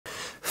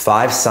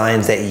5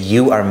 signs that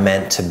you are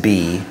meant to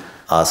be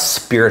a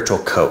spiritual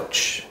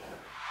coach.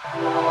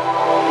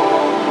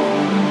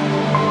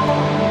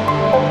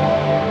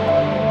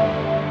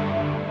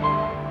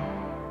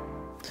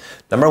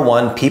 Number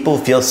 1, people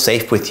feel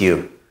safe with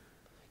you.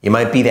 You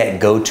might be that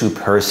go-to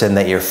person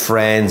that your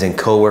friends and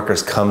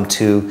coworkers come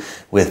to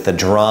with the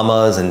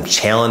dramas and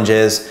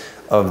challenges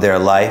of their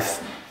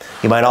life.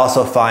 You might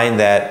also find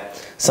that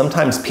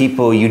sometimes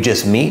people you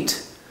just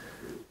meet,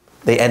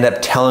 they end up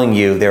telling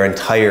you their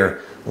entire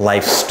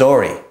life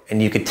story.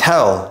 And you could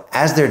tell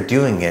as they're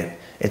doing it,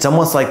 it's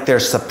almost like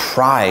they're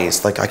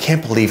surprised. Like, I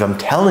can't believe I'm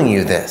telling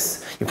you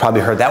this. You've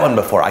probably heard that one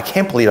before. I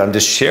can't believe I'm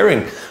just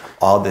sharing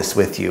all this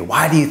with you.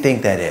 Why do you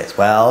think that is?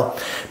 Well,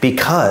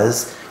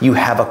 because you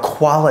have a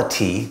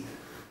quality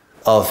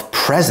of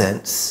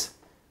presence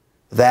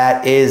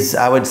that is,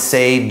 I would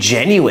say,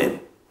 genuine,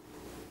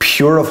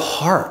 pure of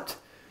heart.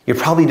 You're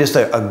probably just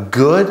a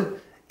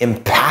good,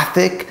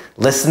 empathic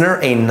listener,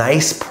 a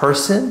nice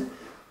person,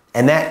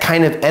 and that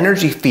kind of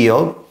energy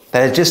field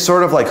that is just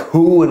sort of like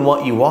who and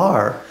what you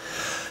are.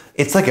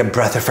 It's like a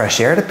breath of fresh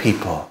air to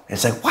people.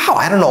 It's like, wow,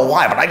 I don't know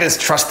why, but I just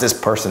trust this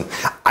person.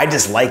 I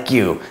just like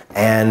you.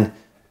 And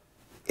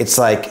it's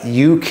like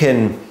you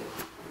can,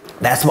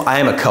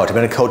 I am a coach. I've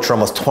been a coach for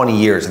almost 20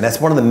 years. And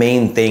that's one of the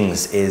main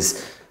things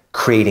is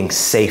creating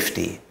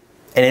safety.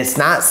 And it's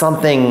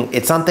something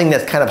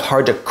that's kind of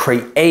hard to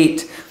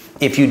create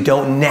if you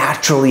don't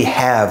naturally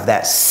have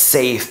that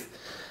safe,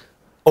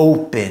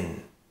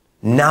 open,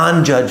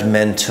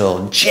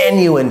 non-judgmental,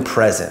 genuine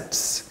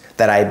presence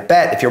that I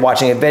bet if you're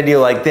watching a video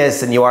like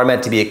this and you are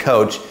meant to be a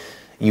coach,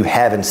 you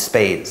have in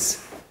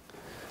spades.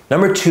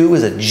 Number 2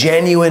 is a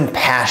genuine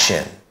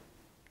passion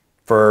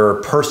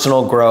for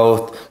personal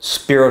growth,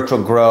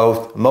 spiritual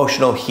growth,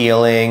 emotional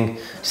healing,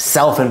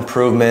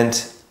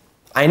 self-improvement.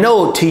 I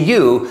know to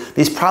you,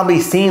 these probably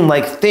seem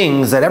like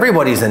things that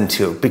everybody's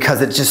into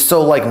because it's just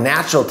so like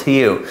natural to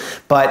you.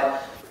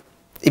 But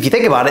if you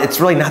think about it, it's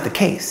really not the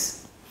case.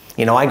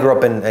 You know, I grew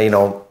up in,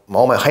 all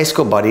my high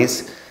school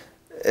buddies,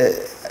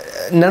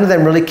 none of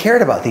them really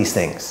cared about these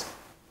things.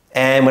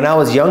 And when I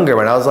was younger,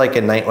 when I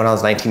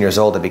was 19 years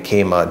old, I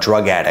became a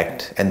drug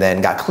addict and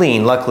then got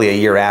clean, luckily a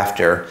year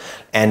after.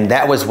 And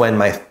that was when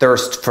my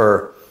thirst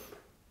for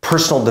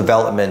personal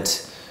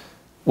development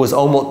was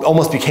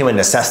almost became a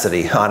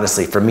necessity,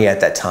 honestly, for me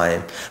at that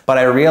time. But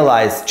I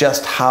realized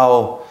just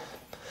how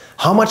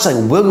much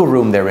like wiggle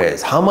room there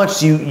is, how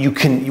much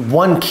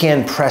one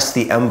can press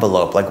the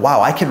envelope. Like, wow,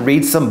 I could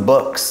read some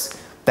books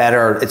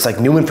it's like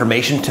new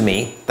information to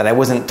me that I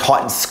wasn't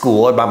taught in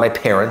school or by my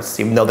parents,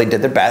 even though they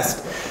did their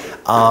best.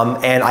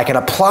 And I can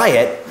apply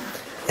it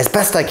as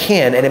best I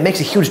can, and it makes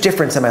a huge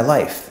difference in my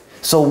life.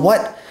 So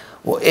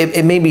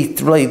it made me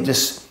really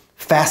just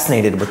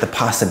fascinated with the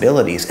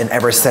possibilities. And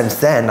ever since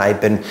then,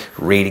 I've been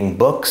reading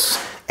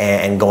books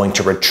and going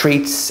to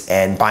retreats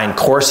and buying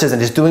courses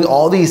and just doing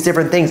all these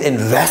different things,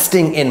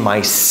 investing in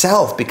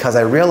myself because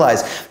I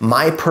realized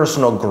my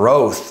personal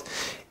growth,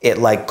 it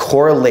like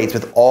correlates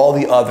with all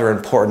the other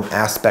important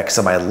aspects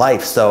of my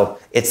life. So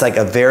it's like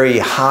a very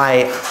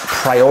high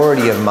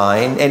priority of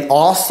mine. And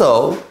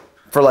also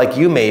for like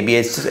you maybe,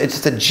 it's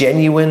just a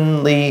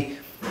genuinely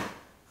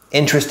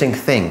interesting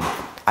thing.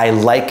 I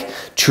like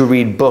to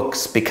read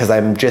books because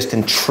I'm just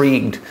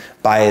intrigued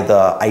by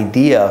the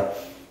idea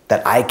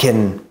that I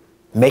can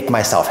make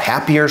myself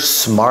happier,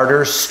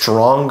 smarter,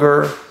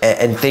 stronger,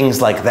 and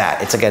things like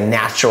that. It's like a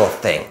natural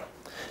thing.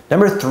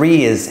 Number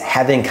 3 is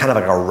having kind of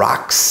like a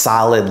rock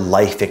solid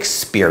life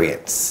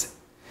experience.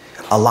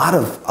 A lot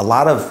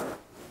of,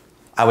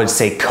 I would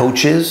say,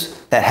 coaches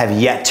that have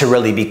yet to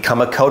really become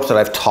a coach that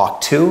I've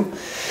talked to,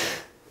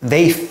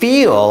 they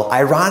feel,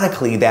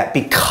 ironically, that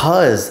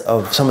because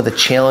of some of the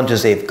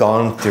challenges they've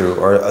gone through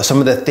or some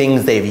of the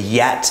things they've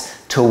yet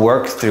to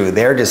work through,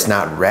 they're just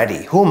not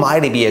ready. Who am I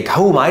to be a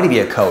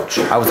coach?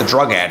 I was a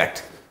drug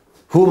addict.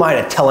 Who am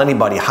I to tell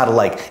anybody how to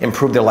like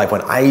improve their life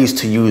when I used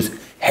to use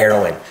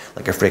heroin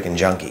like a freaking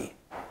junkie?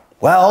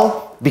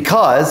 Well,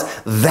 because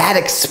that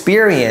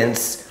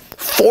experience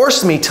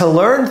forced me to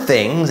learn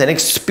things and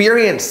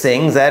experience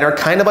things that are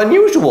kind of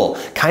unusual,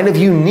 kind of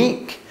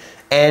unique.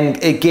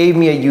 And it gave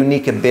me a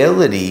unique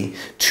ability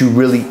to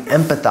really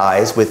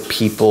empathize with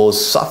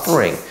people's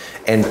suffering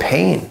and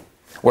pain.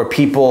 Where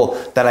people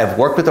that I've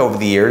worked with over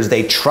the years,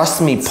 they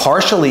trust me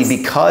partially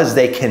because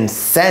they can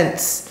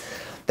sense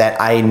that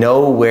I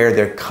know where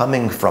they're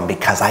coming from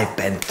because I've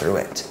been through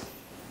it.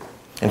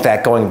 In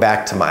fact, going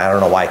back to I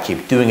don't know why I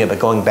keep doing it, but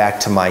going back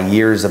to my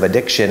years of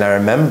addiction, I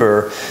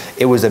remember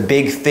it was a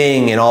big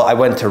thing, and I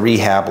went to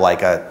rehab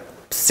like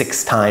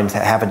 6 times,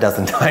 half a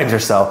dozen times or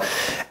so.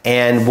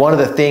 And one of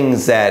the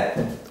things that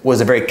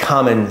was a very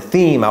common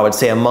theme, I would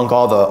say, among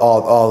all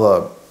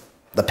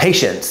the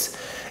patients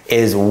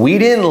is we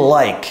didn't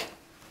like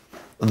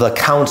the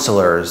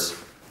counselors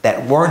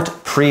that weren't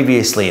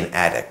previously an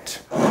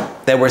addict,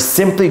 that were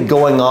simply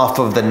going off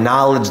of the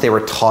knowledge they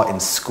were taught in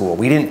school.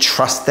 We didn't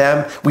trust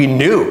them. We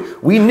knew,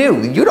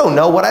 you don't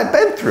know what I've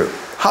been through.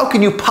 How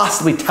can you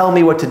possibly tell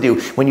me what to do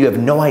when you have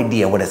no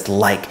idea what it's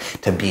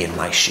like to be in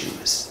my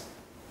shoes?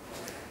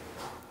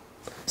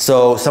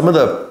 So some of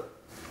the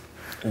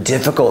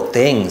difficult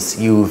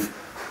things you've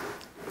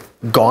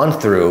gone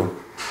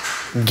through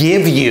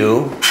give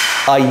you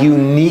a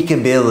unique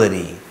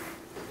ability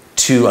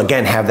to,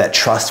 again, have that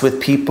trust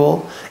with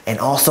people and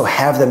also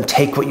have them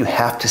take what you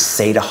have to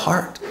say to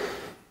heart.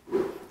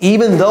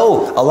 Even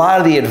though a lot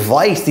of the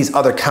advice these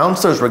other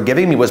counselors were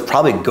giving me was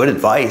probably good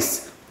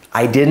advice,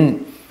 I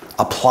didn't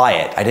apply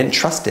it. I didn't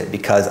trust it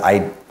because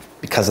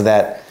of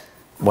that,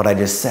 what I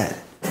just said.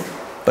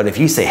 But if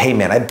you say, hey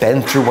man, I've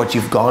been through what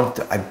you've gone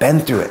through. I've been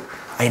through it.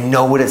 I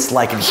know what it's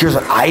like, and here's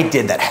what I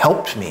did that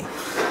helped me.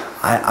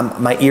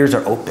 My ears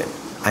are open.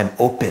 I'm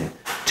open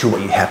to what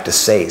you have to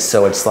say.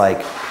 So it's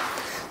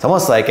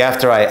almost like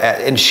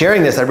in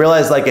sharing this, I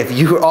realized like if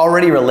you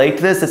already relate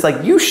to this, it's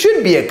like you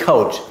should be a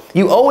coach.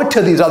 You owe it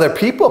to these other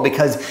people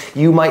because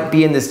you might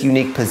be in this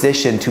unique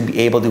position to be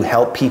able to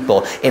help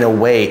people in a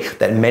way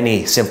that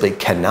many simply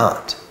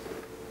cannot.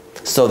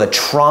 So the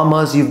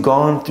traumas you've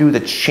gone through, the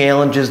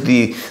challenges,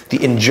 the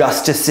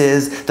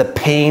injustices, the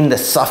pain, the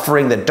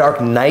suffering, the dark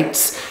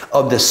nights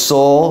of the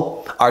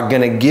soul are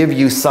going to give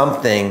you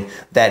something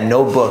that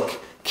no book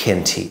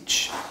can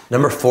teach.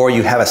 Number 4,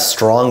 you have a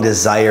strong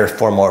desire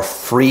for more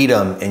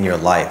freedom in your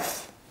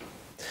life.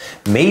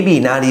 Maybe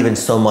not even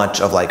so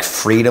much of like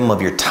freedom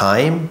of your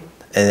time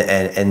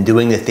and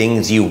doing the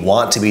things you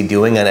want to be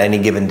doing on any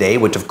given day,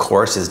 which of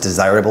course is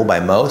desirable by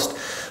most,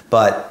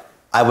 but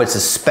I would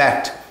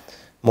suspect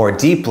more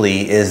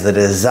deeply is the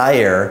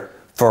desire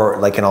for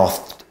like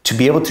to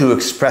be able to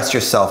express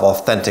yourself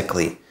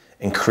authentically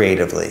and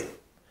creatively.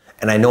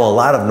 And I know a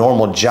lot of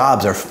normal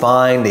jobs are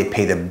fine, they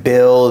pay the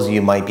bills,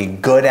 you might be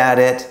good at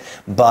it,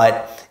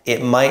 but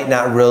it might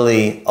not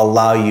really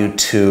allow you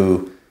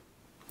to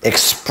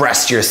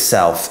express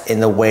yourself in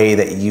the way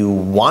that you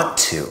want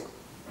to.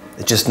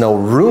 There's just no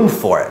room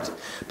for it.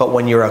 But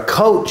when you're a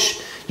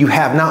coach, you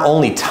have not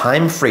only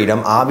time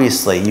freedom,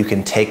 obviously you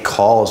can take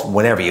calls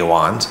whenever you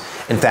want.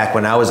 In fact,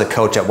 when I was a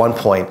coach at one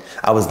point,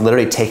 I was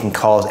literally taking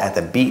calls at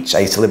the beach. I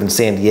used to live in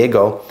San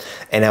Diego,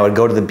 and I would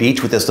go to the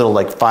beach with this little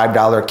like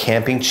 $5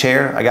 camping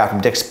chair I got from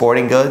Dick's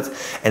Sporting Goods,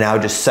 and I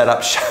would just set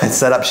up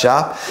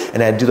shop,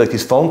 and I'd do like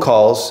these phone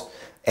calls,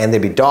 and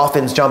there'd be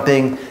dolphins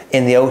jumping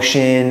in the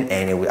ocean,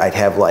 and I'd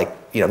have like,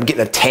 I'm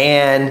getting a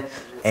tan,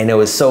 and it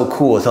was so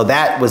cool. So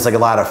that was like a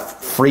lot of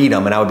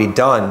freedom, and I would be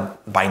done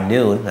by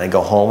noon, and I'd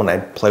go home and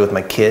I'd play with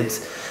my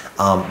kids.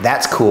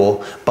 That's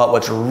cool, but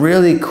what's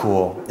really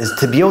cool is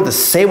to be able to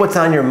say what's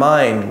on your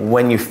mind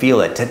when you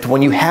feel it.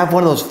 When you have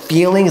one of those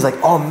feelings like,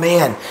 oh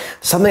man,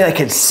 something I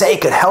could say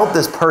could help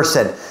this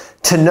person,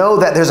 to know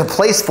that there's a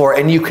place for it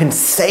and you can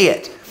say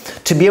it.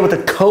 To be able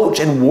to coach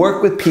and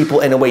work with people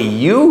in a way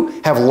you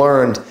have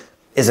learned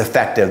is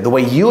effective, the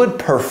way you would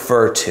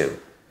prefer to.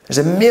 There's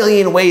a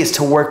million ways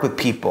to work with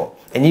people,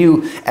 and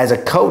you, as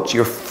a coach,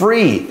 you're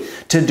free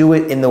to do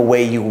it in the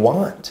way you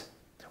want.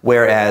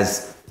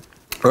 Whereas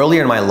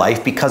earlier in my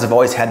life, because I've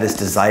always had this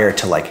desire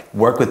to like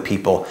work with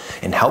people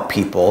and help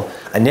people,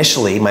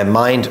 initially my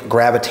mind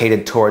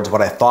gravitated towards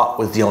what I thought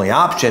was the only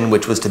option,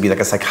 which was to be like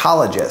a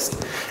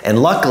psychologist.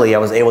 And luckily I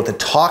was able to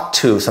talk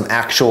to some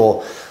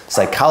actual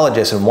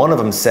psychologists, and one of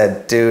them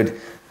said, dude,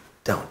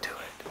 don't do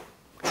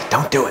it.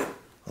 Don't do it.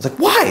 I was like,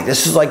 why?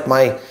 This is like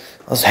I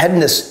was heading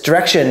this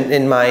direction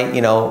in my,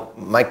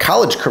 my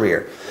college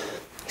career.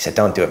 He said,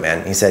 don't do it,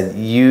 man. He said,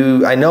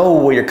 I know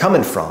where you're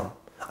coming from.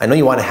 I know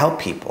you want to help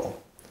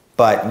people,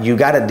 but you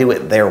got to do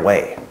it their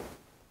way.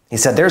 He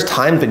said, there's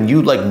times when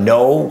you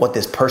know what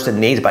this person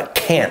needs, but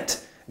can't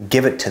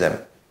give it to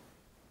them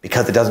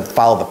because it doesn't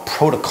follow the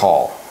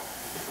protocol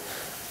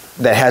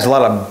that has a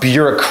lot of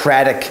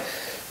bureaucratic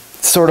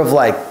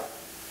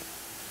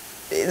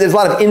there's a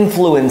lot of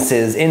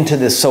influences into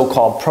this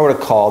so-called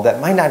protocol that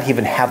might not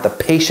even have the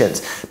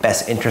patient's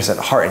best interest at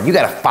heart. And you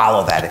got to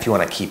follow that if you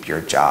want to keep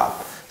your job.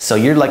 So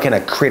you're going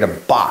to create a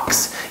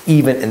box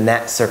even in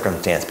that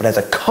circumstance. But as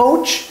a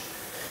coach,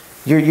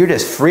 you're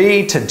just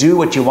free to do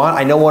what you want.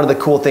 I know one of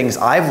the cool things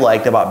I've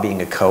liked about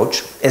being a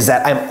coach is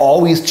that I'm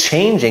always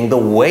changing the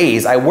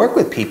ways I work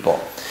with people.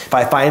 If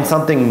I find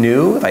something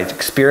new, if I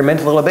experiment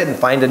a little bit and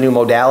find a new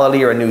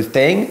modality or a new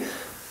thing,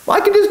 well,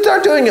 I can just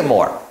start doing it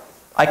more.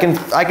 I can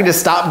just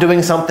stop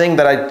doing something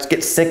that I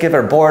get sick of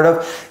or bored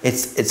of.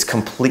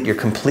 You're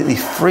completely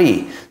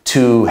free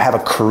to have a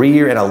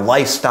career and a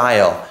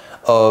lifestyle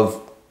of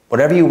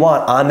whatever you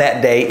want on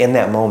that day, in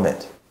that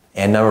moment.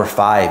 And number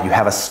 5, you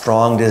have a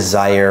strong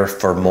desire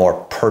for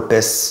more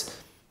purpose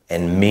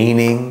and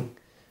meaning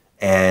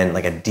and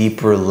a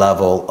deeper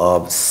level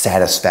of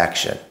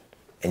satisfaction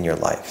in your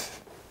life.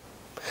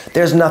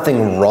 There's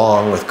nothing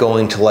wrong with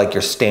going to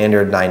your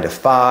standard 9 to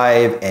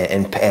 5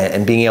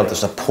 and being able to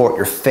support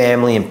your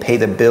family and pay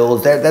the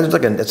bills.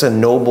 That's a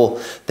noble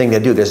thing to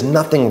do. There's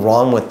nothing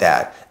wrong with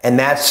that. And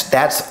that's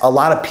a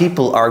lot of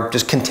people are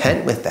just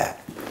content with that.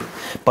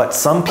 But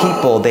some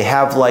people, they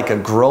have a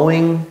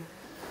growing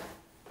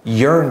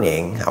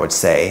yearning, I would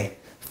say,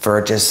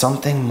 for just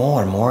something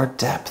more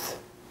depth.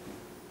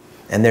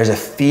 And there's a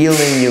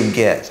feeling you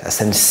get, a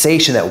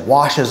sensation that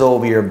washes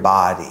over your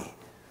body,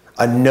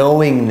 a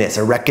knowingness,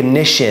 a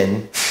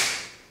recognition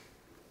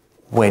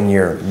when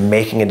you're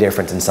making a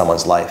difference in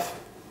someone's life.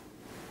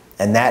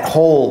 And that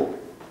whole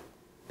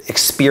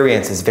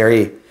experience is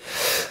very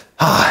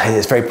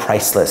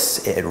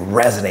priceless. It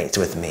resonates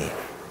with me.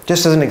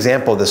 Just as an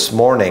example, this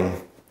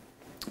morning,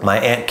 my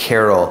Aunt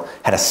Carol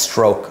had a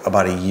stroke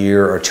about a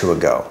year or two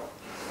ago.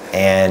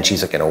 And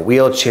she's like in a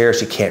wheelchair,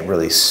 she can't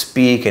really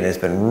speak, and it's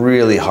been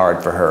really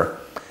hard for her.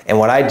 And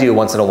what I do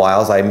once in a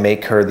while is I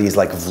make her these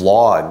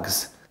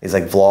vlogs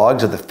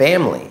of the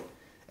family.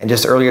 And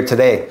just earlier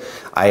today,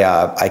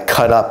 I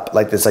cut up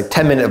this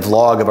 10-minute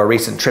vlog of our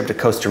recent trip to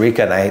Costa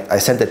Rica, and I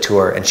sent it to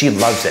her, and she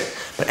loves it.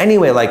 But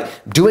anyway,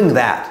 doing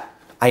that,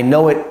 I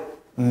know it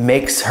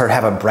makes her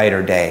have a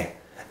brighter day.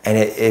 And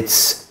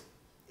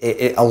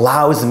it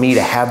allows me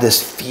to have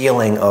this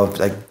feeling of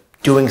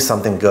doing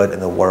something good in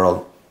the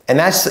world. And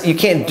you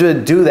can't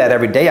do that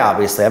every day,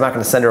 obviously. I'm not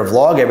gonna send her a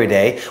vlog every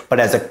day, but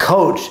as a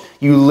coach,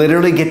 you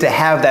literally get to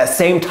have that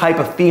same type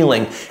of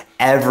feeling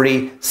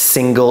every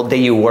single day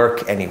you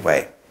work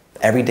anyway.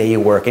 Every day you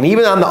work, and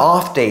even on the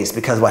off days,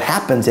 because what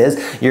happens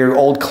is your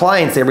old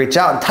clients, they reach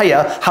out and tell you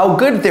how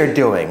good they're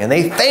doing, and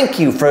they thank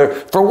you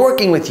for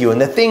working with you,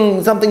 and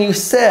something you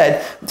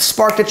said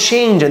sparked a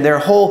change, and their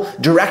whole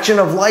direction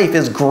of life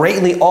is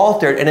greatly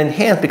altered and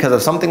enhanced because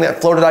of something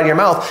that floated out of your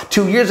mouth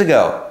 2 years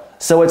ago.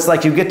 So it's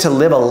like you get to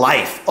live a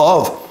life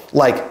of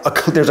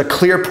there's a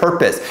clear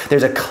purpose.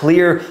 There's a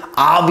clear,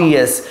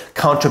 obvious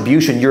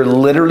contribution. You're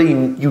literally,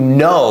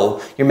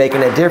 you're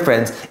making a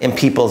difference in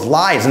people's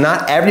lives.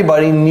 Not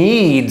everybody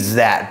needs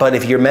that, but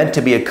if you're meant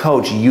to be a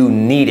coach, you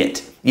need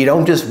it. You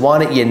don't just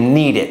want it, you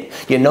need it.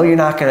 You know you're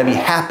not gonna be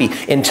happy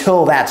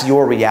until that's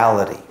your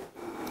reality.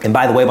 And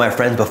by the way, my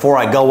friends, before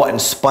I go, what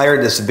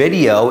inspired this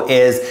video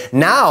is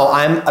now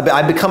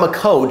I've become a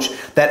coach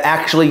that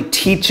actually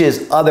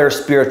teaches other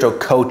spiritual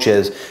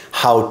coaches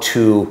how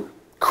to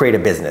create a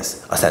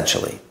business,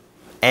 essentially.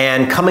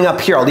 And coming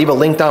up here, I'll leave a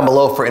link down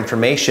below for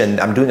information.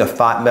 I'm doing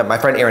my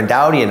friend Aaron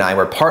Dowdy and I,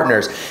 we're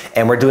partners,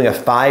 and we're doing a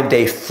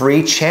 5-day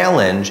free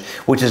challenge,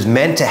 which is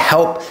meant to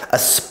help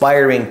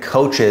aspiring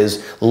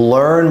coaches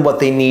learn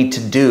what they need to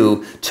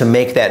do to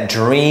make that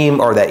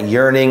dream or that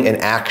yearning an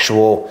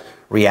actual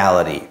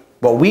reality.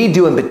 What we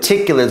do in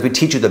particular is we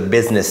teach you the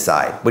business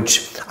side,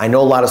 which I know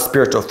a lot of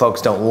spiritual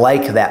folks don't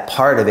like that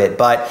part of it,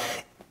 but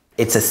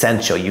it's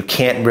essential. You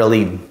can't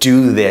really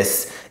do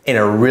this in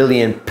a really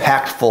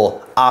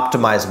impactful,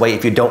 optimized way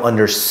if you don't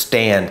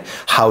understand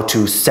how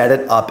to set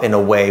it up in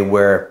a way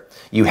where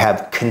you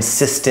have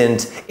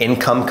consistent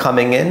income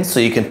coming in so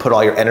you can put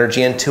all your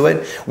energy into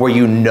it, where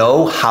you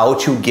know how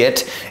to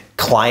get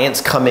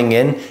clients coming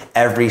in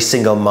every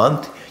single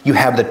month. You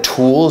have the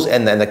tools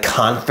and then the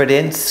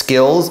confidence,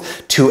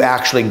 skills to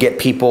actually get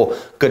people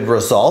good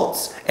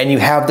results, and you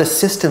have the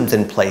systems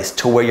in place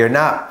to where you're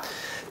not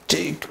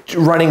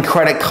running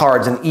credit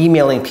cards and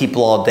emailing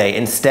people all day.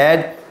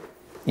 Instead,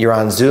 you're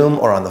on Zoom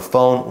or on the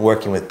phone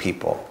working with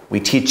people. We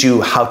teach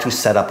you how to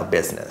set up a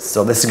business.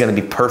 So this is gonna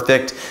be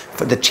perfect.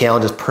 The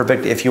challenge is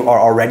perfect if you are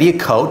already a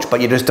coach, but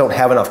you just don't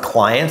have enough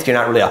clients. You're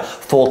not really a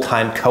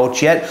full-time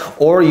coach yet.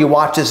 Or you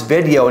watch this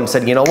video and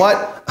said, you know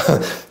what?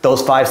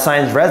 Those 5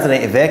 signs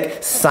resonate,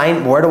 Vic.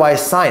 Where do I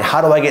sign?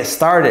 How do I get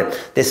started?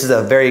 This is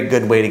a very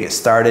good way to get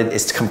started.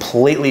 It's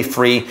completely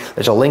free.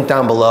 There's a link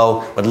down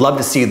below. Would love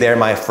to see you there,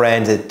 my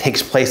friends. It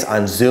takes place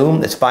on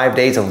Zoom. It's 5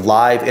 days of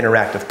live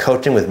interactive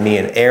coaching with me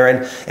and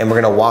Aaron, and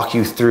we're gonna walk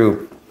you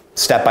through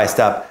step by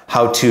step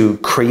how to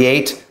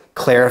create,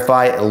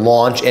 clarify,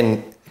 launch,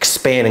 and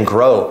expand and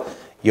grow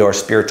your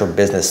spiritual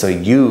business so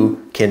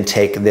you can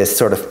take this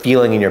sort of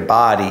feeling in your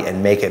body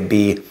and make it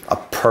be a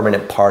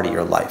permanent part of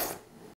your life.